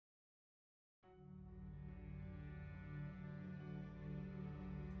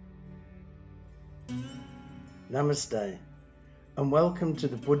Namaste, and welcome to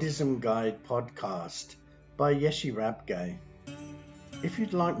the Buddhism Guide podcast by Yeshe Rabgye. If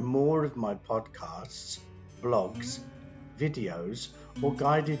you'd like more of my podcasts, blogs, videos, or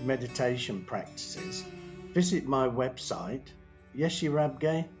guided meditation practices, visit my website,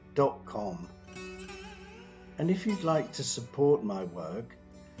 yesherabgye.com. And if you'd like to support my work,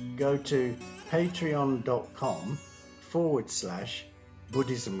 go to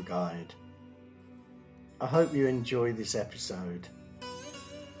patreon.com/Buddhism Guide. I hope you enjoy this episode.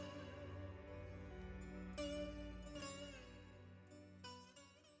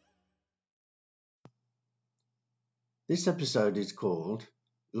 This episode is called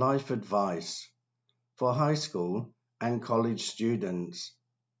Life Advice for High School and College Students,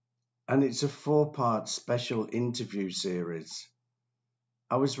 and it's a 4-part special interview series.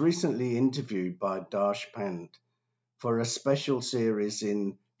 I was recently interviewed by Darsh Pant for a special series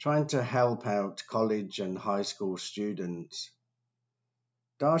in trying to help out college and high school students.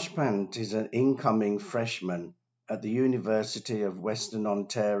 Darsh Pant is an incoming freshman at the University of Western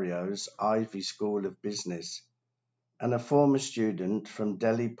Ontario's Ivey School of Business and a former student from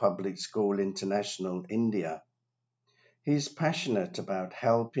Delhi Public School International, India. He's passionate about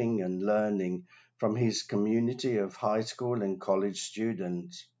helping and learning from his community of high school and college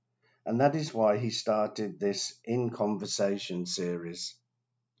students, and that is why he started this In Conversation series.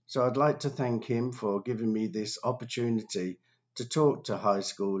 So I'd like to thank him for giving me this opportunity to talk to high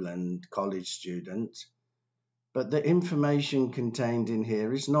school and college students. But the information contained in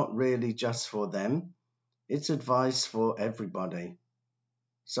here is not really just for them. It's advice for everybody.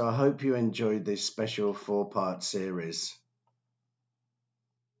 So I hope you enjoyed this special 4-part series.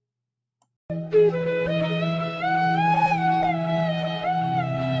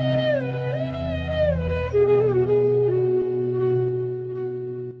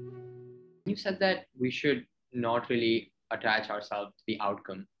 You said that we should not really attach ourselves to the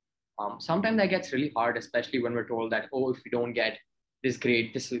outcome. Sometimes that gets really hard, especially when we're told that, oh, if we don't get this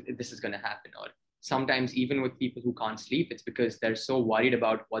grade, this is going to happen. Or sometimes even with people who can't sleep, it's because they're so worried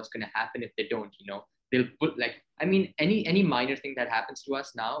about what's going to happen if they don't, they'll put any minor thing that happens to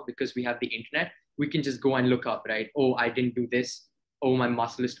us now, because we have the internet, we can just go and look up, right? Oh, I didn't do this. Oh, my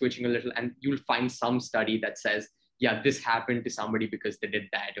muscle is twitching a little. And you'll find some study that says, yeah, this happened to somebody because they did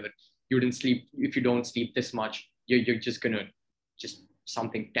that. Or you didn't sleep. If you don't sleep this much, you're just going to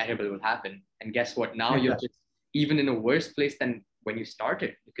something terrible will happen. And guess what? Now you're just even in a worse place than when you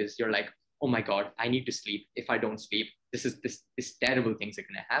started, because you're like, oh my God, I need to sleep. If I don't sleep, this terrible things are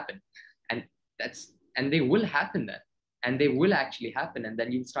going to happen. And they will happen then. And they will actually happen. And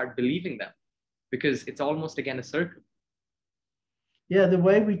then you'll start believing them, because it's almost again a circle. Yeah, the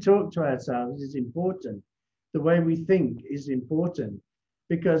way we talk to ourselves is important. The way we think is important,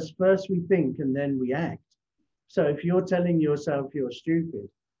 because first we think and then we act. So if you're telling yourself you're stupid,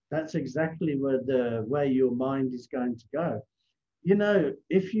 that's exactly where the way your mind is going to go.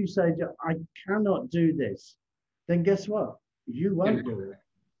 If you say, I cannot do this, then guess what? You won't do it,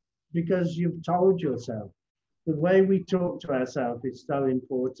 because you've told yourself. The way we talk to ourselves is so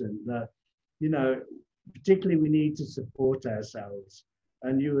important that, particularly we need to support ourselves.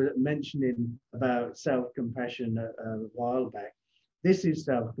 And you were mentioning about self-compassion a while back. This is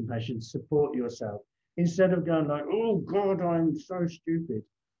self-compassion. Support yourself. Instead of going like, oh God, I'm so stupid.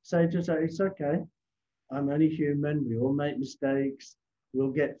 Say to yourself, it's okay. I'm only human. We all make mistakes.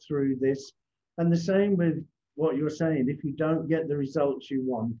 We'll get through this. And the same with what you're saying. If you don't get the results you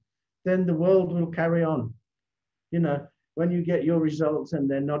want, then the world will carry on. When you get your results and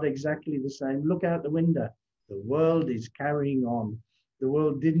they're not exactly the same, look out the window. The world is carrying on. The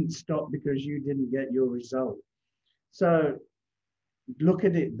world didn't stop because you didn't get your result. So look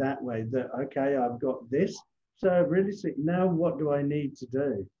at it that way, that, okay, I've got this. So really, now what do I need to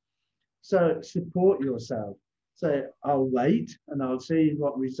do? So support yourself. So I'll wait and I'll see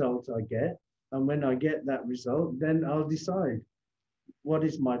what result I get. And when I get that result, then I'll decide, what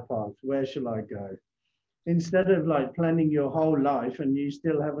is my path? Where shall I go? Instead of like planning your whole life and you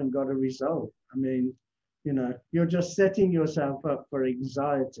still haven't got a result. I mean, you're just setting yourself up for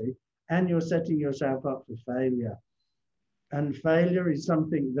anxiety, and you're setting yourself up for failure. And failure is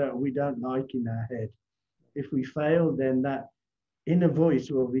something that we don't like in our head. If we fail, then that inner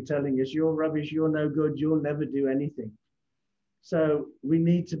voice will be telling us, you're rubbish, you're no good, you'll never do anything. So we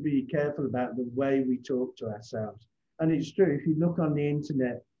need to be careful about the way we talk to ourselves. And it's true, if you look on the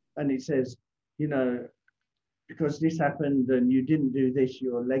internet and it says, because this happened and you didn't do this,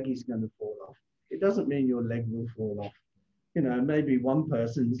 your leg is going to fall off. It doesn't mean your leg will fall off. Maybe one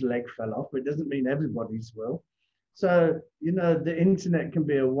person's leg fell off, but it doesn't mean everybody's will. So, the internet can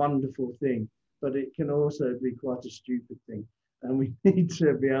be a wonderful thing, but it can also be quite a stupid thing. And we need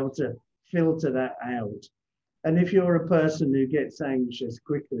to be able to filter that out. And if you're a person who gets anxious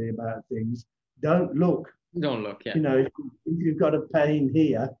quickly about things, don't look. Don't look, yeah. You know, if you've got a pain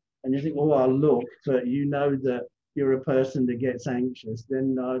here and you think, oh, I'll look, but you know that you're a person that gets anxious,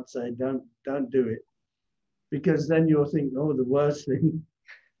 then I'd say don't do it. Because then you'll think, oh, the worst thing.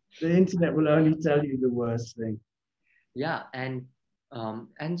 The internet will only tell you the worst thing. Yeah, and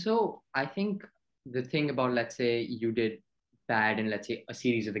so I think the thing about, let's say you did bad in, let's say, a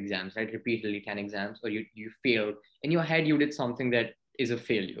series of exams, right? Repeatedly 10 exams, or you failed. In your head, you did something that is a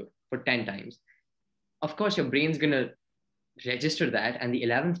failure for 10 times. Of course, your brain's gonna register that, and the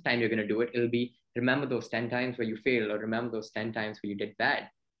 11th time you're gonna do it, it'll be remember those 10 times where you failed, or remember those 10 times where you did bad.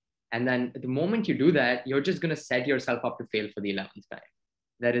 And then the moment you do that, you're just gonna set yourself up to fail for the 11th time.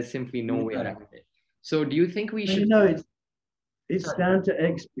 There is simply no way around it. So do you think we should? You know, it's down to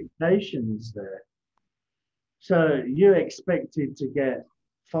expectations there. So you expected to get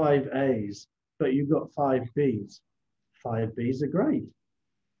 5 A's, but you got 5 B's. 5 B's are great.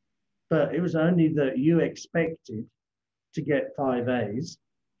 But it was only that you expected to get 5 A's.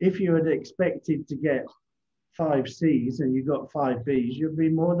 If you had expected to get 5 C's and you got 5 B's, you'd be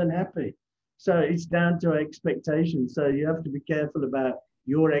more than happy. So it's down to expectations. So you have to be careful about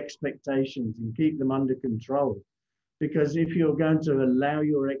your expectations and keep them under control. Because if you're going to allow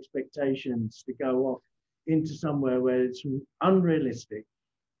your expectations to go off into somewhere where it's unrealistic,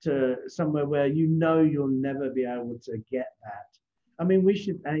 to somewhere where you know you'll never be able to get that. I mean, we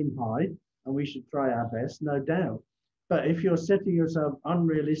should aim high and we should try our best, no doubt. But if you're setting yourself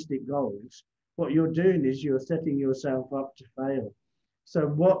unrealistic goals, what you're doing is you're setting yourself up to fail. So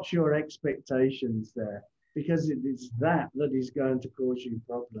watch your expectations there, because it is that is going to cause you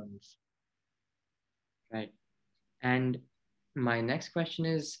problems. Right. And my next question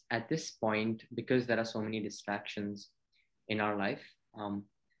is, at this point, because there are so many distractions in our life,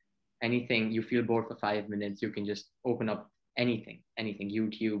 anything, you feel bored for 5 minutes, you can just open up anything,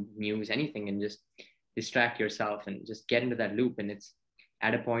 YouTube, news, anything, and just distract yourself and just get into that loop. And it's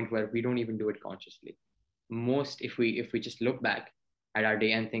at a point where we don't even do it consciously. Most, if we just look back at our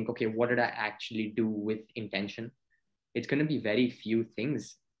day and think, okay, what did I actually do with intention? It's going to be very few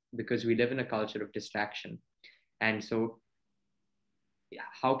things, because we live in a culture of distraction. And so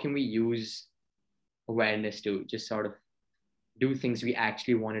how can we use awareness to just sort of do things we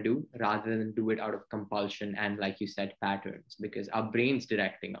actually want to do, rather than do it out of compulsion and, like you said, patterns, because our brain's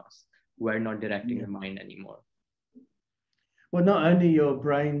directing us. We're not directing the mind anymore. Well, not only your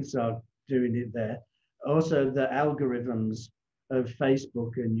brains are doing it there, also the algorithms of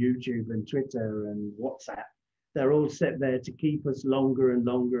Facebook and YouTube and Twitter and WhatsApp, they're all set there to keep us longer and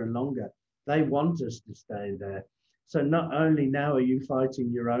longer and longer. They want us to stay there. So not only now are you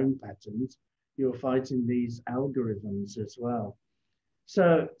fighting your own patterns, you're fighting these algorithms as well.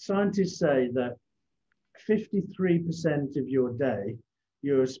 So scientists say that 53% of your day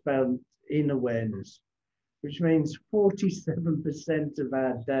you're spent in awareness, which means 47% of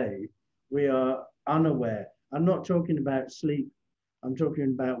our day we are unaware. I'm not talking about sleep, I'm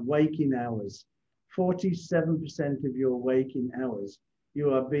talking about waking hours. 47% of your waking hours,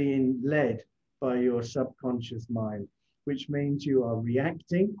 you are being led by your subconscious mind, which means you are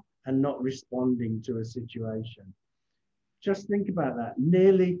reacting and not responding to a situation. Just think about that.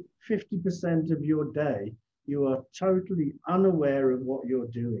 Nearly 50% of your day, you are totally unaware of what you're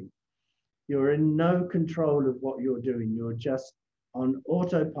doing. You're in no control of what you're doing. You're just on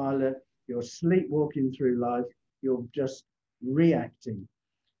autopilot. You're sleepwalking through life. You're just reacting.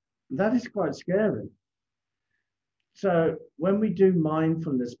 That is quite scary. So when we do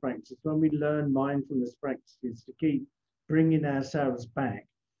mindfulness practice, when we learn mindfulness practices to keep bringing ourselves back,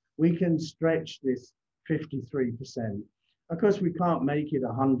 we can stretch this 53%. Of course, we can't make it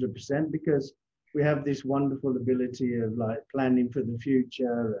 100% because we have this wonderful ability of like planning for the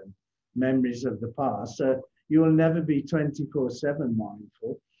future and memories of the past. So you will never be 24/7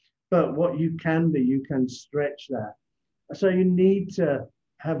 mindful, but what you can be, you can stretch that. So you need to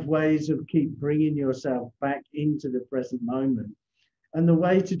have ways of keep bringing yourself back into the present moment. And the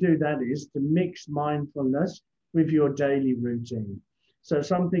way to do that is to mix mindfulness with your daily routine. So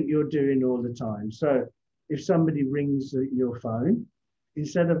something you're doing all the time. So if somebody rings your phone,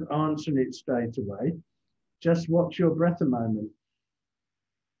 instead of answering it straight away, just watch your breath a moment.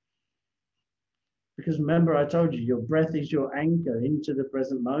 Because remember, I told you, your breath is your anchor into the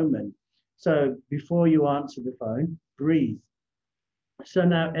present moment. So before you answer the phone, breathe. So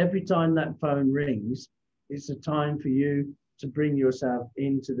now every time that phone rings, it's a time for you to bring yourself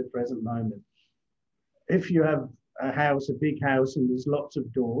into the present moment. If you have a house, a big house, and there's lots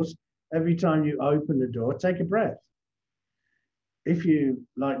of doors, Every time you open the door, take a breath. If you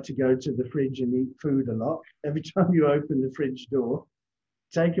like to go to the fridge and eat food a lot, every time you open the fridge door,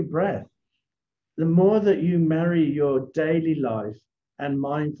 take a breath. The more that you marry your daily life and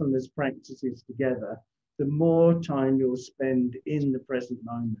mindfulness practices together, the more time you'll spend in the present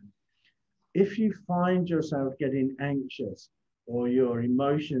moment. If you find yourself getting anxious or your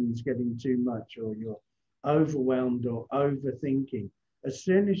emotions getting too much or you're overwhelmed or overthinking, as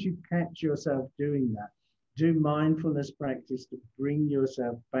soon as you catch yourself doing that, do mindfulness practice to bring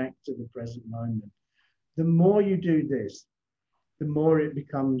yourself back to the present moment. The more you do this, the more it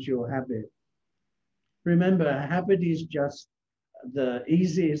becomes your habit. Remember, a habit is just the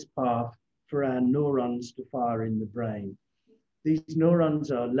easiest path for our neurons to fire in the brain. These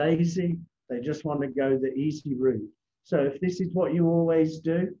neurons are lazy. They just want to go the easy route. So if this is what you always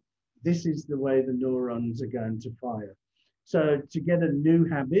do, this is the way the neurons are going to fire. So to get a new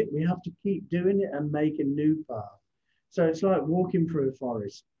habit, we have to keep doing it and make a new path. So it's like walking through a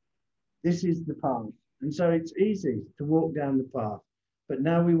forest. This is the path. And so it's easy to walk down the path. But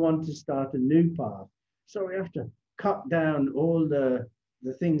now we want to start a new path. So we have to cut down all the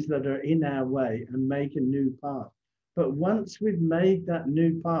things that are in our way and make a new path. But once we've made that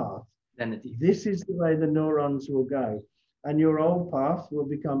new path, this is the way the neurons will go. And your old path will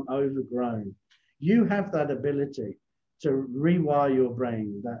become overgrown. You have that ability to rewire your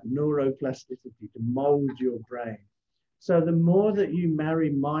brain, that neuroplasticity, to mold your brain. So the more that you marry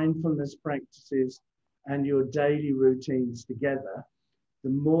mindfulness practices and your daily routines together,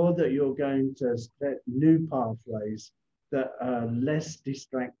 the more that you're going to set new pathways that are less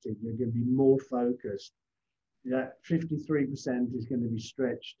distracted. You're going to be more focused. That 53% is going to be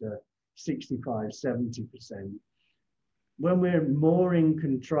stretched to 65, 70%. When we're more in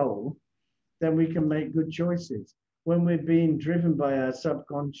control, then we can make good choices. When we're being driven by our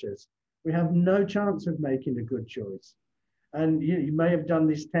subconscious, we have no chance of making a good choice. And you may have done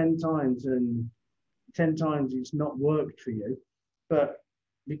this 10 times and 10 times it's not worked for you. But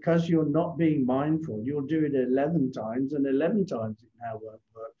because you're not being mindful, you'll do it 11 times and 11 times it now won't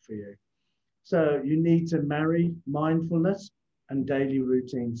work for you. So you need to marry mindfulness and daily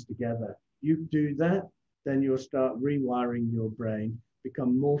routines together. You do that, then you'll start rewiring your brain,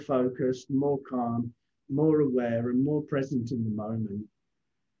 become more focused, more calm, more aware, and more present in the moment.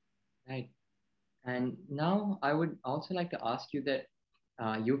 Right. And now I would also like to ask you that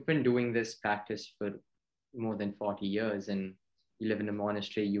you've been doing this practice for more than 40 years and you live in a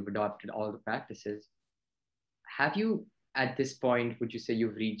monastery, you've adopted all the practices. Have you, at this point, would you say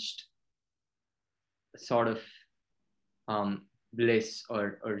you've reached a sort of bliss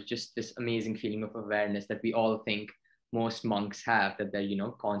or just this amazing feeling of awareness that we all think most monks have, that they're,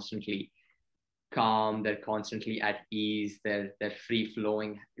 constantly calm, they're constantly at ease, they're free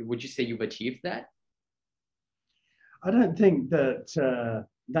flowing? Would you say you've achieved that? I don't think that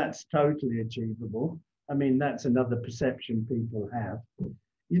that's totally achievable. I mean, that's another perception people have.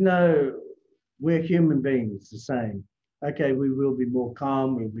 We're human beings the same. Okay, we will be more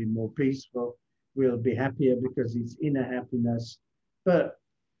calm, we'll be more peaceful, we'll be happier because it's inner happiness, but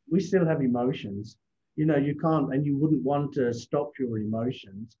we still have emotions. You can't, and you wouldn't want to stop your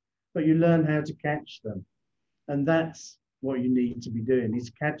emotions, but you learn how to catch them. And that's what you need to be doing,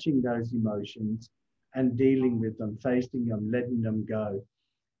 is catching those emotions and dealing with them, facing them, letting them go.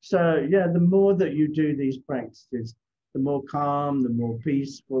 So yeah, the more that you do these practices, the more calm, the more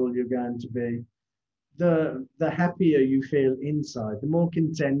peaceful you're going to be, the happier you feel inside, the more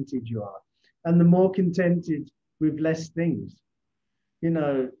contented you are, and the more contented with less things.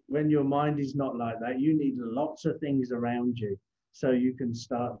 When your mind is not like that, you need lots of things around you so you can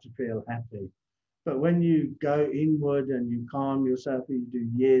start to feel happy. But when you go inward and you calm yourself, and you do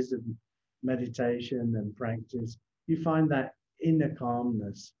years of meditation and practice, you find that inner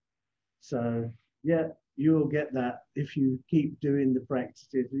calmness. So yeah, you will get that if you keep doing the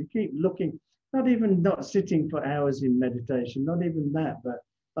practices. You keep looking, not sitting for hours in meditation, not even that, but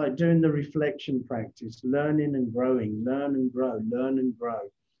like doing the reflection practice, learning and growing, learn and grow, learn and grow.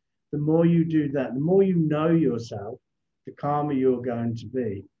 The more you do that, the more you know yourself, the calmer you're going to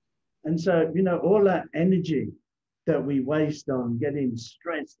be. And so, all that energy that we waste on getting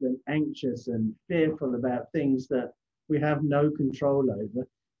stressed and anxious and fearful about things that we have no control over,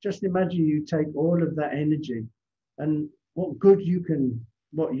 just imagine you take all of that energy and what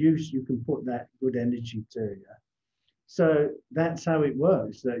use you can put that good energy to. Yeah? So that's how it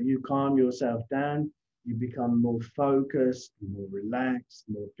works, that you calm yourself down, you become more focused, more relaxed,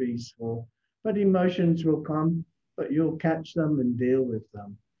 more peaceful, but emotions will come, but you'll catch them and deal with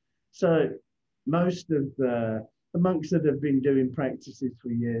them. So most of the The monks that have been doing practices for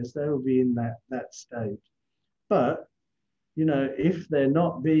years, they will be in that state. But if they're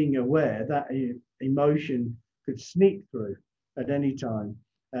not being aware, that emotion could sneak through at any time,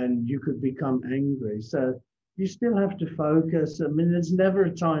 and you could become angry. So you still have to focus. I mean, there's never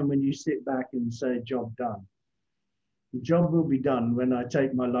a time when you sit back and say, "Job done." The job will be done when I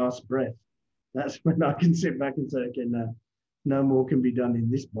take my last breath. That's when I can sit back and say, "Okay, no more can be done in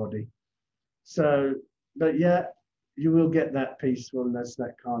this body." So, but yeah, you will get that peacefulness,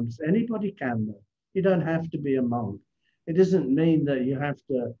 that calmness. Anybody can, though. You don't have to be a monk. It doesn't mean that you have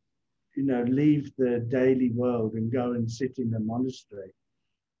to, leave the daily world and go and sit in a monastery.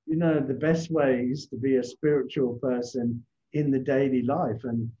 The best way is to be a spiritual person in the daily life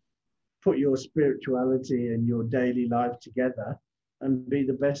and put your spirituality and your daily life together and be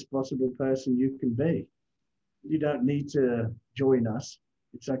the best possible person you can be. You don't need to join us.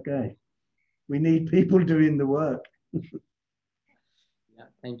 It's okay. We need people doing the work. Yeah,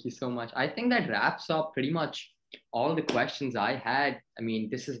 thank you so much. I think that wraps up pretty much all the questions I had. I mean,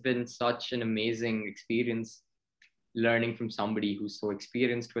 this has been such an amazing experience learning from somebody who's so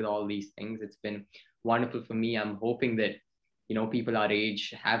experienced with all these things. It's been wonderful for me. I'm hoping that, people our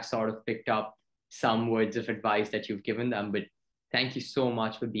age have sort of picked up some words of advice that you've given them. But thank you so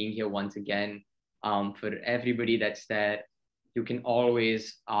much for being here once again. For everybody that's there, you can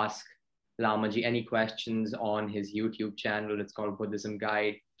always ask Lamaji any questions on his YouTube channel. It's called Buddhism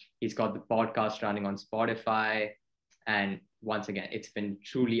Guide. He's got the podcast running on Spotify. And once again, it's been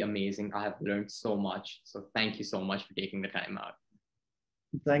truly amazing. I have learned so much. So thank you so much for taking the time out.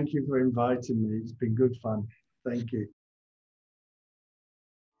 Thank you for inviting me. It's been good fun. Thank you.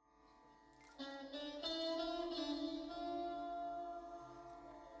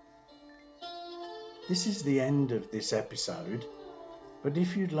 This is the end of this episode, but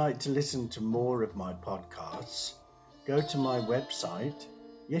if you'd like to listen to more of my podcasts, go to my website,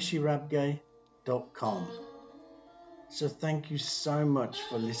 yesherabgye.com. So thank you so much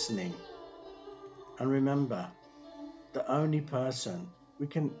for listening. And remember, the only person we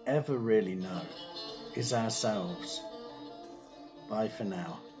can ever really know is ourselves. Bye for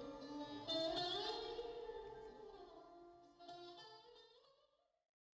now.